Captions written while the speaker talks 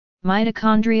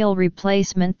Mitochondrial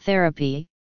replacement therapy,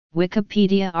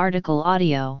 Wikipedia article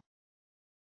audio.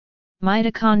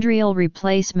 Mitochondrial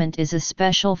replacement is a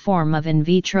special form of in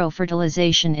vitro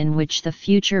fertilization in which the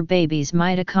future baby's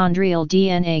mitochondrial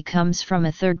DNA comes from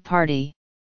a third party.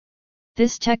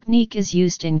 This technique is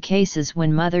used in cases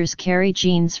when mothers carry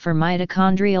genes for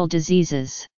mitochondrial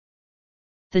diseases.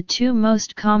 The two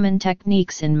most common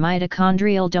techniques in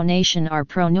mitochondrial donation are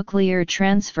pronuclear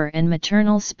transfer and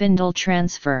maternal spindle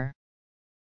transfer.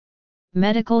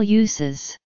 Medical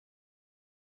uses.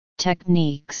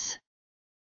 Techniques.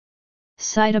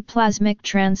 Cytoplasmic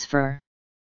transfer.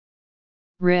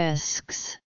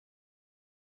 Risks.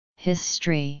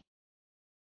 History.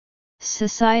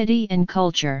 Society and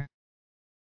culture.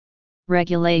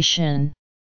 Regulation.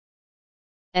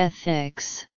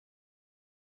 Ethics.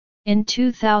 In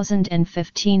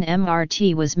 2015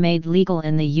 MRT was made legal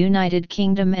in the United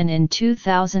Kingdom, and in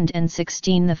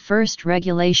 2016 the first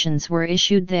regulations were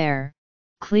issued there,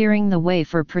 clearing the way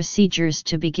for procedures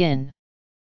to begin.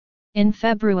 In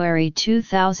February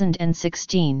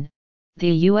 2016, the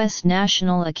U.S.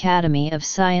 National Academy of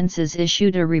Sciences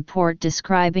issued a report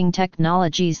describing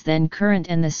technologies then current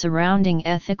and the surrounding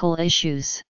ethical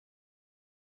issues.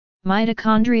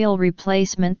 Mitochondrial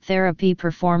replacement therapy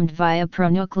performed via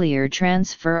pronuclear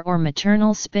transfer or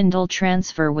maternal spindle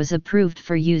transfer was approved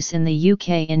for use in the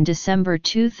UK in December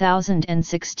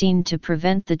 2016 to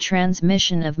prevent the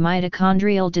transmission of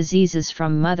mitochondrial diseases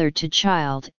from mother to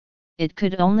child. It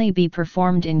could only be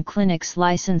performed in clinics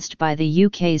licensed by the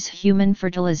UK's Human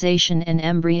Fertilisation and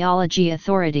Embryology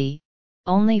Authority,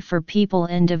 only for people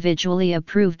individually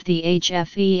approved the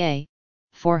HFEA,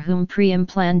 for whom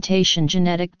pre-implantation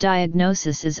genetic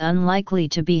diagnosis is unlikely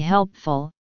to be helpful,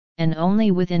 and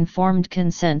only with informed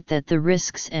consent that the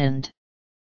risks and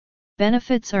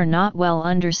benefits are not well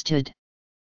understood.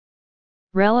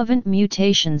 Relevant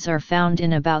mutations are found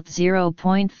in about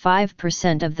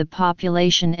 0.5% of the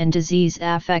population, and disease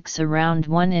affects around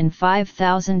 1 in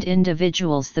 5,000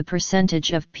 individuals. The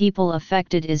percentage of people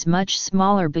affected is much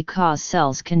smaller because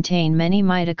cells contain many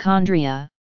mitochondria,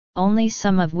 only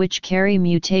some of which carry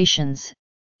mutations,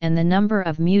 and the number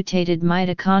of mutated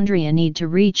mitochondria need to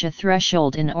reach a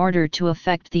threshold in order to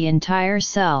affect the entire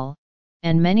cell,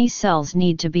 and many cells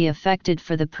need to be affected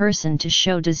for the person to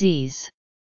show disease.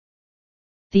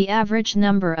 The average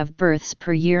number of births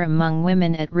per year among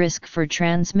women at risk for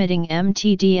transmitting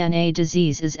mtDNA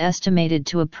disease is estimated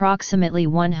to approximately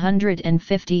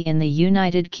 150 in the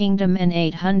United Kingdom and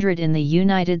 800 in the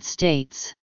United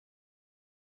States.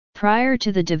 Prior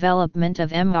to the development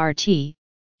of MRT,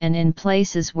 and in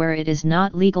places where it is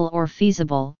not legal or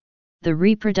feasible, the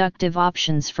reproductive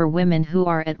options for women who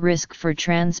are at risk for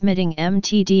transmitting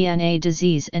mtDNA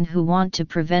disease and who want to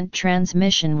prevent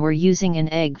transmission were using an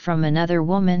egg from another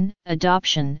woman,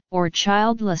 adoption, or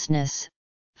childlessness.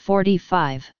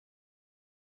 45.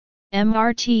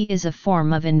 MRT is a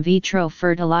form of in vitro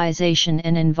fertilization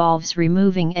and involves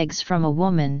removing eggs from a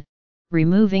woman,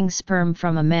 removing sperm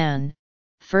from a man,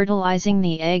 fertilizing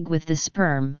the egg with the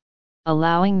sperm,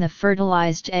 allowing the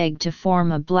fertilized egg to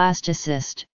form a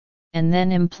blastocyst, and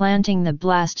then implanting the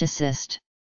blastocyst.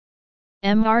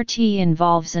 MRT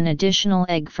involves an additional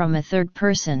egg from a third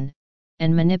person,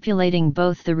 and manipulating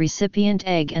both the recipient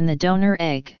egg and the donor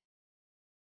egg.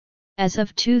 As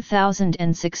of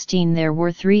 2016 there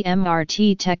were 3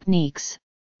 MRT techniques: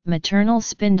 maternal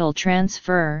spindle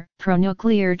transfer,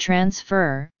 pronuclear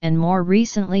transfer, and more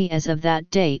recently as of that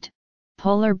date,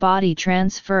 polar body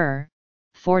transfer.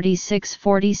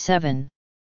 46-47.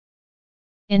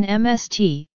 In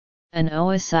MST, an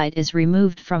oocyte is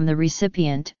removed from the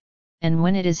recipient, and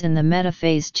when it is in the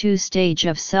metaphase 2 stage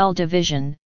of cell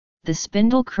division, the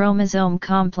spindle chromosome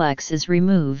complex is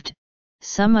removed.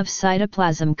 Some of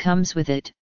cytoplasm comes with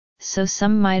it, so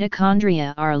some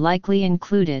mitochondria are likely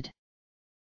included.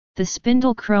 The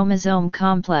spindle chromosome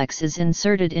complex is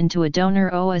inserted into a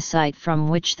donor oocyte from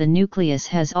which the nucleus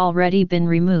has already been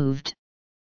removed.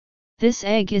 This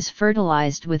egg is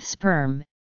fertilized with sperm,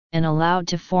 and allowed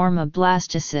to form a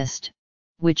blastocyst,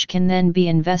 which can then be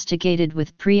investigated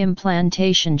with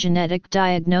pre-implantation genetic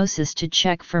diagnosis to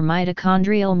check for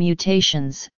mitochondrial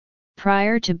mutations,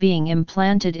 prior to being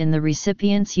implanted in the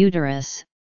recipient's uterus.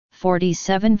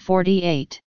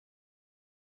 47-48.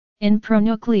 In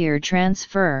pronuclear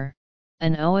transfer,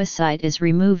 an oocyte is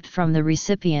removed from the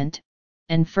recipient,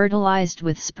 and fertilized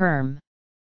with sperm.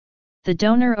 The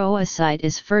donor oocyte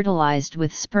is fertilized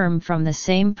with sperm from the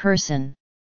same person.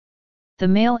 The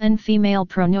male and female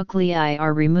pronuclei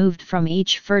are removed from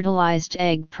each fertilized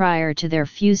egg prior to their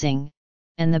fusing,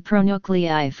 and the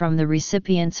pronuclei from the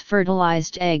recipient's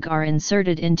fertilized egg are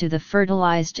inserted into the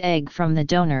fertilized egg from the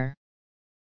donor.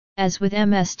 As with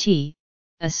MST,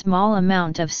 a small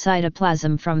amount of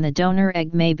cytoplasm from the donor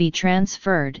egg may be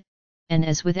transferred, and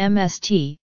as with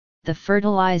MST, the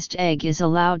fertilized egg is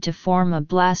allowed to form a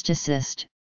blastocyst,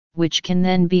 which can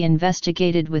then be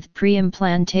investigated with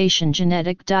pre-implantation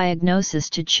genetic diagnosis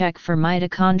to check for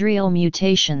mitochondrial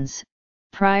mutations,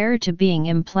 prior to being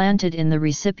implanted in the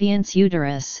recipient's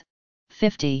uterus.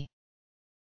 50.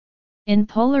 In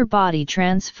polar body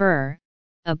transfer,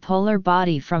 a polar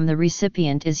body from the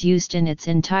recipient is used in its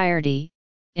entirety,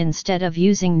 instead of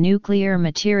using nuclear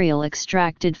material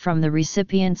extracted from the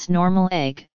recipient's normal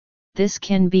egg. This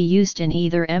can be used in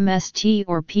either MST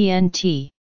or PNT.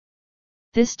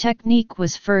 This technique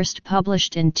was first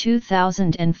published in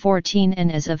 2014,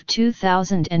 and as of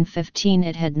 2015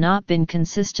 it had not been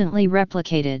consistently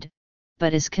replicated,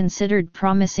 but is considered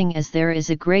promising as there is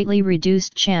a greatly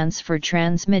reduced chance for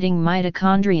transmitting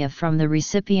mitochondria from the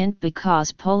recipient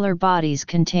because polar bodies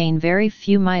contain very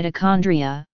few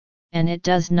mitochondria, and it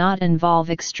does not involve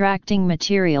extracting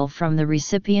material from the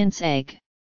recipient's egg.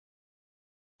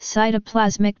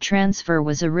 Cytoplasmic transfer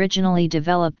was originally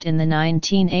developed in the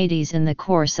 1980s in the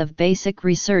course of basic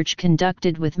research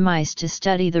conducted with mice to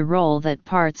study the role that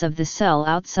parts of the cell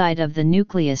outside of the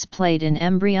nucleus played in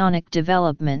embryonic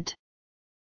development.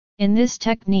 In this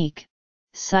technique,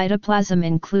 cytoplasm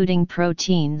including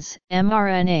proteins,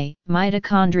 mRNA,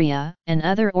 mitochondria, and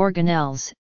other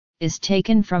organelles, is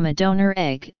taken from a donor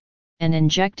egg, and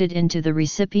injected into the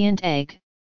recipient egg,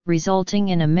 resulting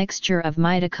in a mixture of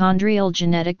mitochondrial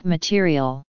genetic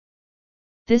material.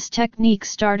 This technique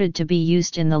started to be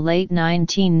used in the late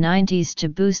 1990s to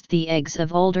boost the eggs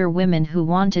of older women who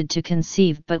wanted to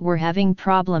conceive but were having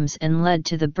problems and led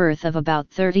to the birth of about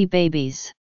 30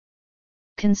 babies.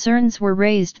 Concerns were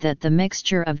raised that the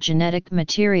mixture of genetic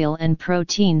material and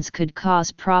proteins could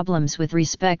cause problems with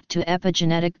respect to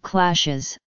epigenetic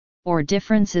clashes, or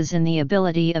differences in the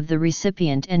ability of the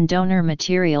recipient and donor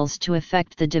materials to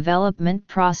affect the development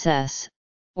process,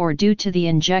 or due to the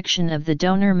injection of the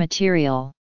donor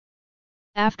material.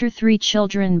 After 3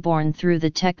 children born through the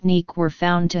technique were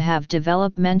found to have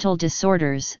developmental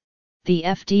disorders, the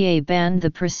FDA banned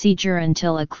the procedure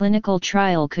until a clinical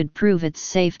trial could prove its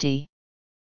safety.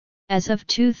 As of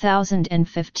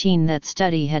 2015, that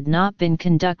study had not been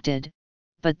conducted,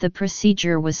 but the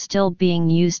procedure was still being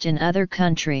used in other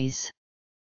countries.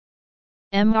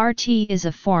 MRT is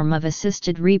a form of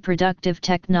assisted reproductive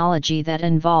technology that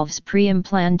involves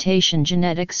pre-implantation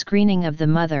genetic screening of the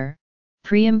mother,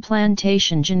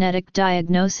 pre-implantation genetic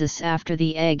diagnosis after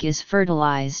the egg is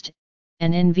fertilized,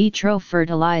 and in vitro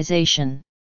fertilization.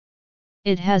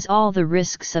 It has all the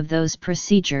risks of those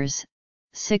procedures.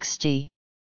 60.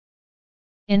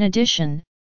 In addition,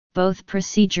 both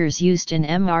procedures used in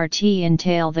MRT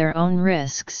entail their own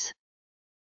risks.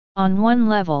 On one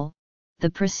level, the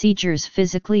procedures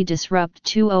physically disrupt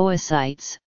 2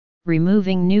 oocytes,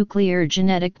 removing nuclear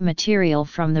genetic material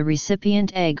from the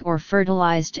recipient egg or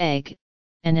fertilized egg,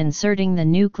 and inserting the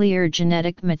nuclear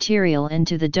genetic material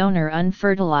into the donor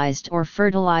unfertilized or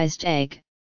fertilized egg.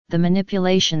 The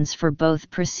manipulations for both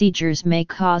procedures may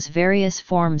cause various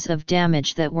forms of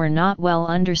damage that were not well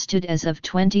understood as of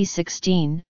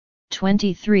 2016.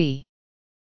 23.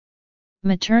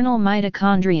 Maternal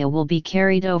mitochondria will be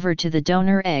carried over to the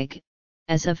donor egg.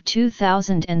 As of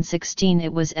 2016,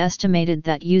 it was estimated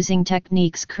that using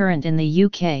techniques current in the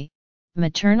UK,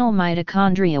 maternal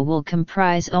mitochondria will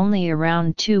comprise only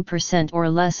around 2% or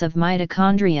less of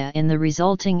mitochondria in the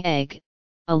resulting egg,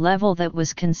 a level that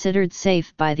was considered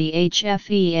safe by the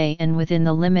HFEA and within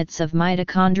the limits of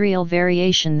mitochondrial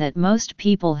variation that most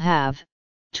people have.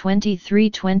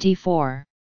 23-24.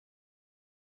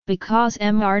 Because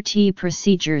MRT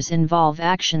procedures involve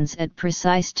actions at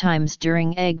precise times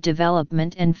during egg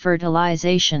development and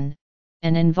fertilization,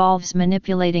 and involves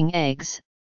manipulating eggs,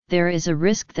 there is a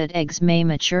risk that eggs may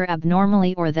mature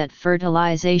abnormally or that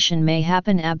fertilization may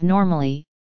happen abnormally.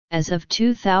 As of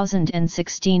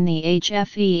 2016, the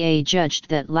HFEA judged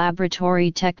that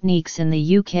laboratory techniques in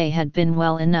the UK had been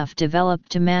well enough developed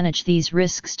to manage these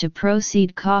risks to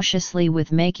proceed cautiously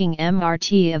with making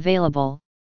MRT available.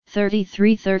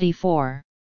 33-34.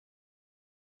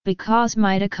 Because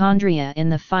mitochondria in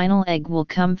the final egg will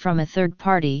come from a third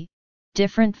party,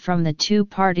 different from the 2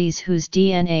 parties whose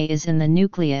DNA is in the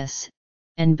nucleus,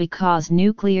 and because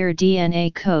nuclear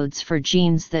DNA codes for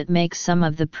genes that make some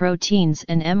of the proteins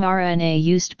and mRNA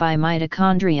used by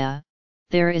mitochondria,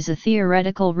 there is a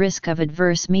theoretical risk of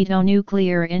adverse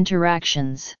mitonuclear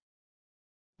interactions.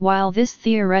 While this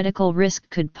theoretical risk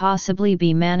could possibly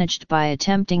be managed by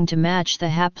attempting to match the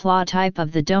haplotype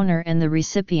of the donor and the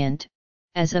recipient,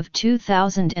 as of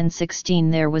 2016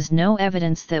 there was no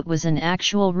evidence that was an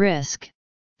actual risk.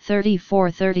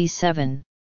 34-37.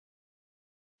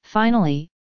 Finally,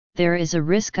 there is a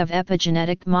risk of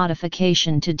epigenetic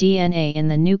modification to DNA in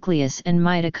the nucleus and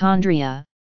mitochondria,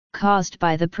 caused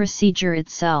by the procedure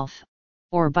itself,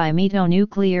 or by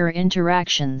mitonuclear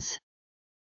interactions.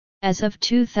 As of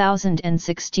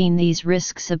 2016 these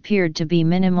risks appeared to be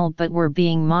minimal but were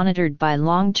being monitored by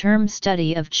long-term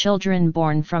study of children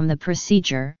born from the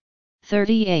procedure.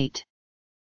 38.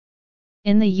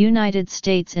 In the United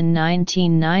States in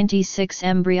 1996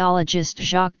 embryologist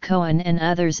Jacques Cohen and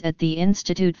others at the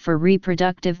Institute for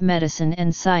Reproductive Medicine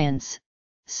and Science,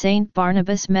 St.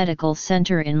 Barnabas Medical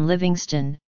Center in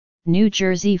Livingston, New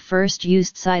Jersey first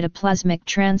used cytoplasmic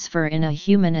transfer in a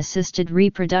human-assisted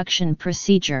reproduction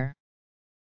procedure.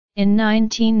 In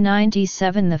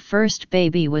 1997 the first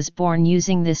baby was born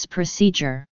using this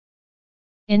procedure.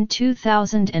 In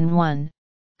 2001,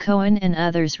 Cohen and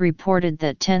others reported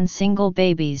that 10 single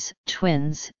babies,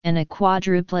 twins, and a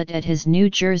quadruplet at his New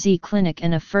Jersey clinic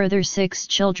and a further 6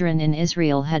 children in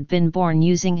Israel had been born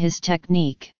using his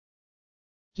technique.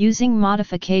 Using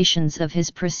modifications of his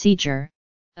procedure,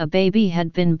 a baby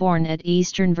had been born at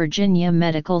Eastern Virginia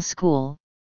Medical School,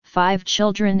 5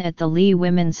 children at the Lee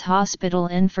Women's Hospital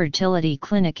Infertility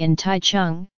Clinic in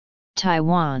Taichung,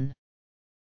 Taiwan,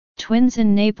 twins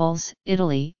in Naples,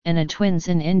 Italy, and a twins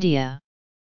in India.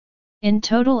 In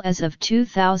total as of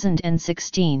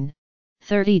 2016,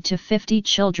 30 to 50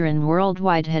 children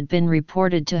worldwide had been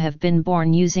reported to have been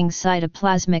born using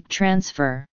cytoplasmic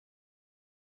transfer.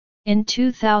 In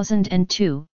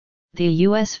 2002, the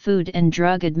U.S. Food and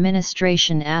Drug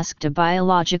Administration asked a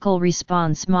Biological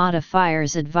Response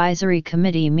Modifiers Advisory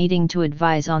Committee meeting to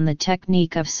advise on the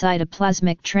technique of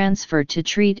cytoplasmic transfer to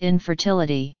treat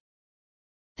infertility.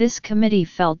 This committee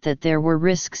felt that there were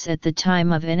risks at the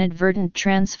time of inadvertent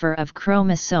transfer of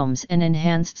chromosomes and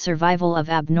enhanced survival of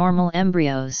abnormal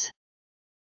embryos.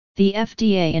 The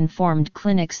FDA informed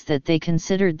clinics that they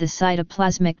considered the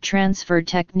cytoplasmic transfer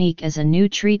technique as a new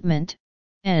treatment,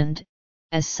 and,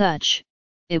 as such,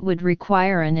 it would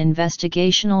require an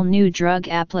investigational new drug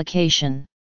application.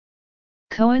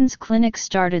 Cohen's clinic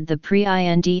started the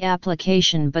pre-IND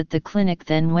application but the clinic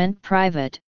then went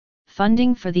private,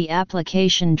 funding for the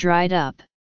application dried up,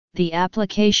 the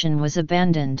application was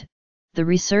abandoned, the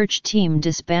research team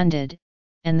disbanded,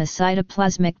 and the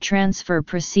cytoplasmic transfer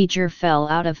procedure fell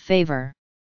out of favor.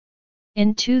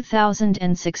 In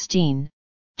 2016,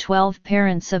 12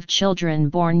 parents of children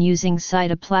born using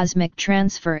cytoplasmic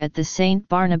transfer at the St.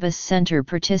 Barnabas Center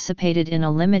participated in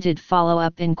a limited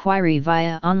follow-up inquiry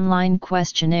via online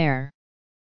questionnaire.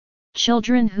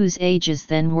 Children whose ages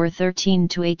then were 13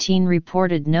 to 18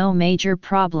 reported no major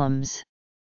problems.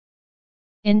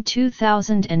 In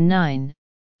 2009,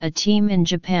 a team in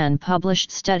Japan published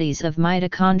studies of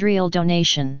mitochondrial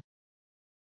donation.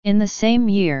 In the same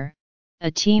year, a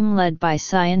team led by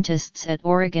scientists at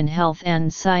Oregon Health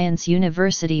and Science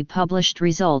University published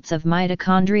results of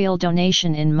mitochondrial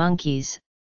donation in monkeys.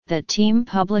 That team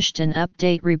published an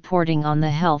update reporting on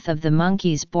the health of the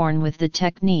monkeys born with the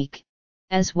technique,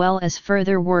 as well as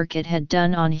further work it had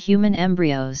done on human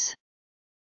embryos.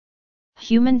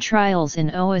 Human trials in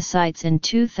oocytes in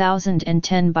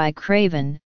 2010 by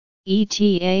Craven, et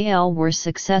al. Were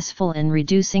successful in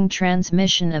reducing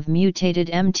transmission of mutated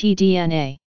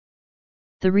mtDNA.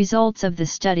 The results of the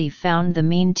study found the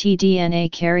mean tDNA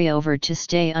carryover to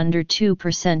stay under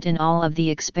 2% in all of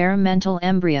the experimental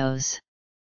embryos.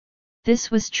 This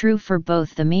was true for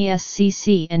both the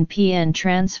MeSCC and PN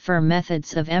transfer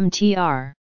methods of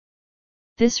MTR.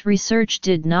 This research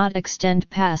did not extend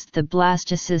past the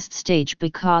blastocyst stage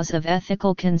because of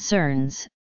ethical concerns,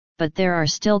 but there are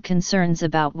still concerns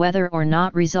about whether or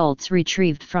not results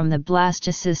retrieved from the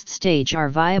blastocyst stage are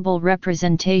viable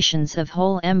representations of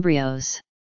whole embryos.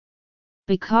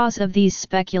 Because of these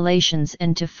speculations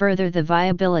and to further the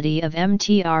viability of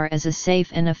MTR as a safe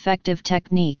and effective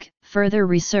technique, further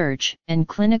research and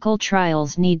clinical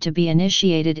trials need to be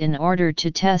initiated in order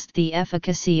to test the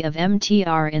efficacy of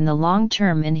MTR in the long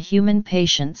term in human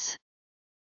patients.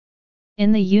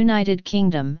 In the United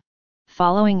Kingdom,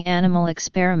 following animal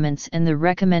experiments and the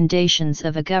recommendations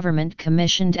of a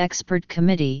government-commissioned expert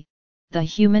committee, the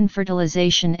Human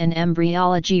Fertilization and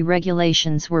Embryology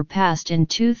Regulations were passed in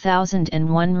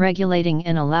 2001 regulating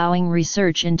and allowing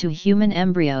research into human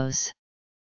embryos.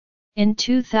 In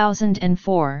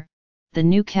 2004, the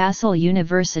Newcastle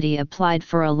University applied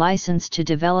for a license to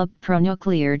develop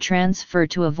pronuclear transfer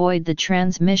to avoid the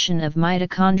transmission of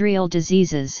mitochondrial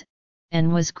diseases,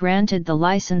 and was granted the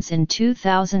license in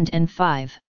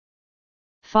 2005.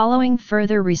 Following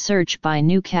further research by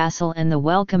Newcastle and the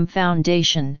Wellcome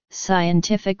Foundation,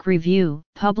 scientific review,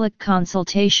 public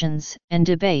consultations, and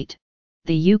debate,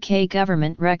 the UK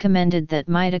government recommended that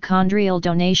mitochondrial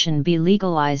donation be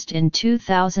legalised in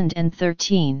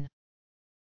 2013.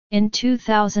 In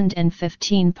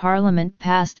 2015, Parliament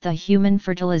passed the Human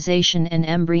Fertilisation and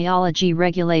Embryology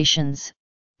Regulations,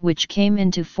 which came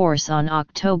into force on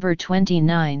October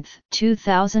 29,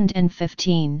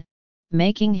 2015,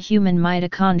 making human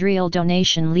mitochondrial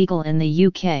donation legal in the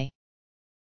UK.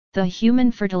 The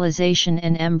Human Fertilisation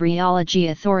and Embryology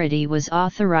Authority was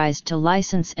authorised to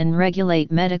license and regulate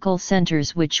medical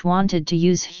centres which wanted to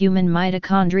use human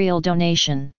mitochondrial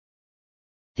donation.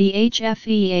 The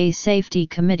HFEA Safety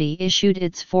Committee issued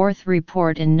its fourth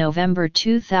report in November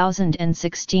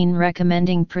 2016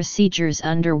 recommending procedures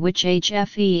under which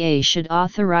HFEA should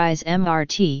authorize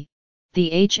MRT. The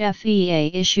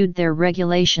HFEA issued their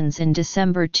regulations in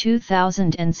December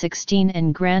 2016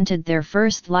 and granted their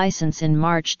first license in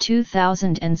March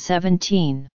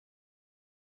 2017.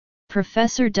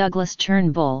 Professor Douglas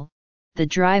Turnbull, the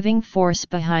driving force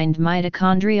behind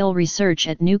mitochondrial research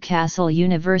at Newcastle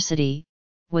University,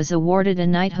 was awarded a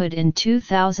knighthood in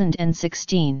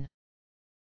 2016.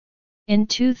 In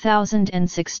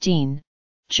 2016,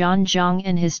 John Zhang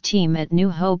and his team at New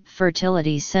Hope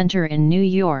Fertility Center in New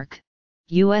York,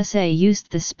 USA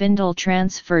used the spindle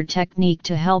transfer technique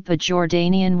to help a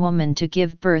Jordanian woman to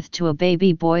give birth to a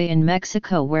baby boy in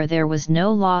Mexico where there was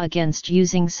no law against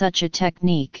using such a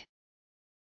technique.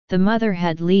 The mother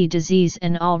had Lie disease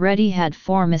and already had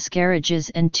 4 miscarriages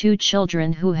and 2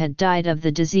 children who had died of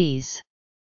the disease.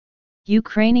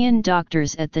 Ukrainian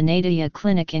doctors at the Nadia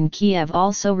clinic in Kiev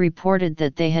also reported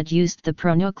that they had used the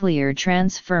pronuclear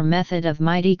transfer method of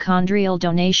mitochondrial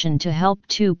donation to help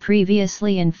 2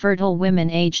 previously infertile women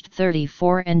aged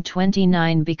 34 and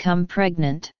 29 become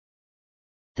pregnant.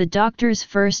 The doctors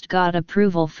first got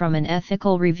approval from an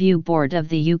ethical review board of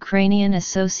the Ukrainian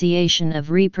Association of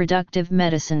Reproductive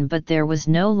Medicine, but there was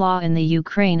no law in the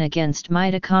Ukraine against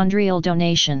mitochondrial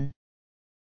donation.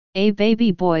 A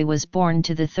baby boy was born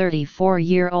to the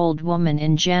 34-year-old woman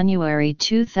in January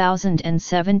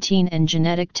 2017 and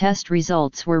genetic test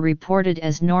results were reported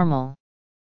as normal.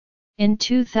 In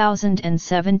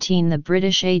 2017, the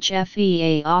British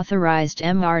HFEA authorised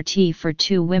MRT for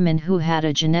 2 women who had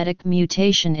a genetic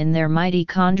mutation in their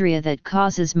mitochondria that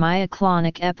causes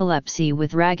myoclonic epilepsy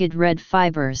with ragged red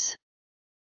fibers.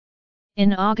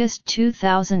 In August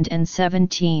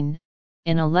 2017,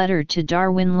 in a letter to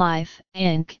Darwin Life,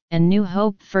 Inc., and New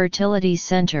Hope Fertility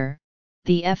Center,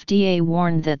 the FDA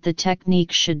warned that the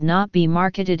technique should not be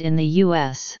marketed in the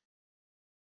U.S.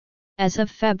 As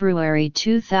of February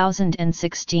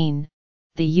 2016,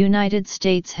 the United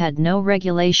States had no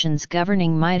regulations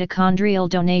governing mitochondrial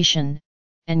donation,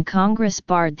 and Congress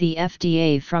barred the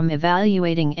FDA from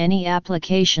evaluating any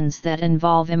applications that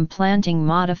involve implanting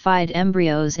modified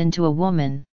embryos into a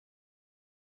woman.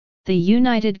 The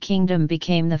United Kingdom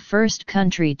became the first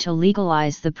country to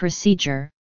legalise the procedure.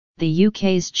 The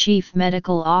UK's Chief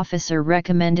Medical Officer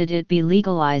recommended it be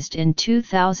legalised in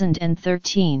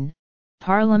 2013.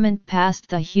 Parliament passed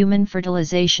the Human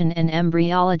Fertilisation and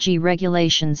Embryology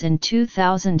Regulations in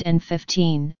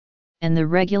 2015, and the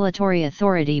Regulatory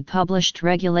Authority published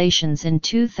regulations in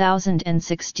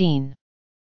 2016.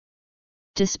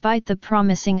 Despite the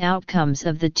promising outcomes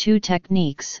of the 2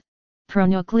 techniques,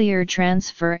 pronuclear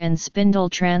transfer and spindle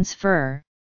transfer,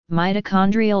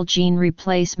 mitochondrial gene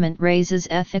replacement raises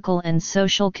ethical and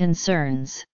social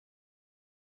concerns.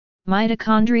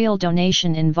 Mitochondrial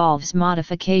donation involves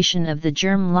modification of the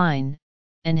germ line,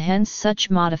 and hence such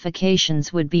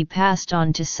modifications would be passed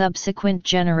on to subsequent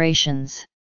generations.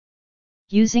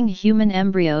 Using human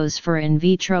embryos for in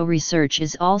vitro research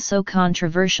is also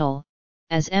controversial,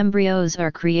 as embryos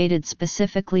are created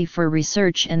specifically for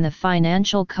research and the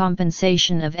financial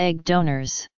compensation of egg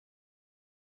donors.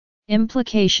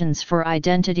 Implications for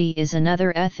identity is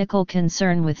another ethical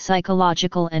concern, with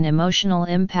psychological and emotional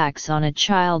impacts on a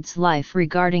child's life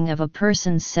regarding of a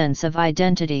person's sense of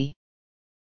identity.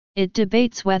 It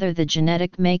debates whether the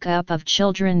genetic makeup of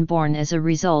children born as a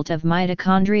result of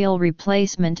mitochondrial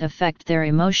replacement affect their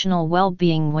emotional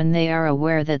well-being when they are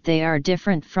aware that they are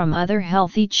different from other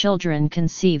healthy children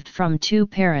conceived from 2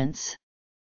 parents.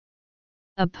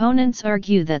 Opponents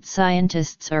argue that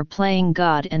scientists are playing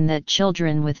God and that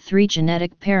children with 3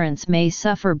 genetic parents may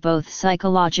suffer both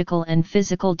psychological and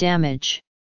physical damage.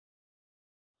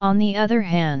 On the other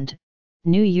hand,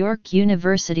 New York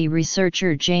University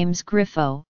researcher James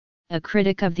Griffo, a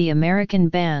critic of the American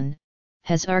ban,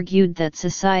 has argued that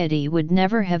society would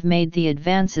never have made the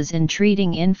advances in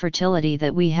treating infertility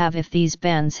that we have if these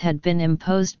bans had been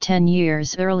imposed 10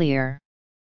 years earlier.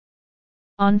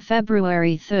 On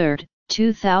February 3,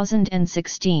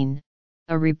 2016,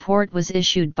 a report was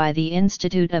issued by the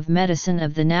Institute of Medicine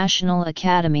of the National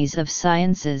Academies of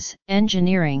Sciences,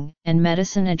 Engineering, and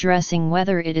Medicine addressing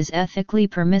whether it is ethically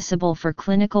permissible for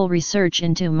clinical research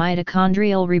into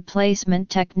mitochondrial replacement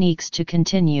techniques to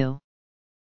continue.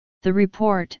 The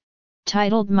report,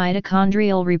 titled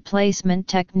Mitochondrial Replacement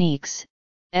Techniques,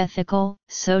 Ethical,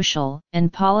 Social,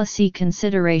 and Policy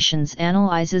Considerations,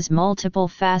 analyzes multiple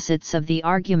facets of the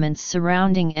arguments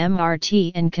surrounding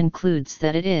MRT and concludes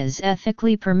that it is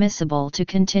ethically permissible to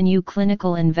continue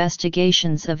clinical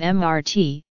investigations of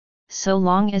MRT, so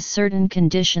long as certain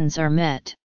conditions are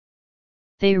met.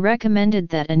 They recommended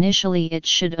that initially it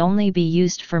should only be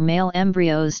used for male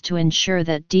embryos to ensure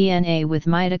that DNA with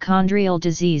mitochondrial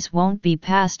disease won't be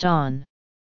passed on.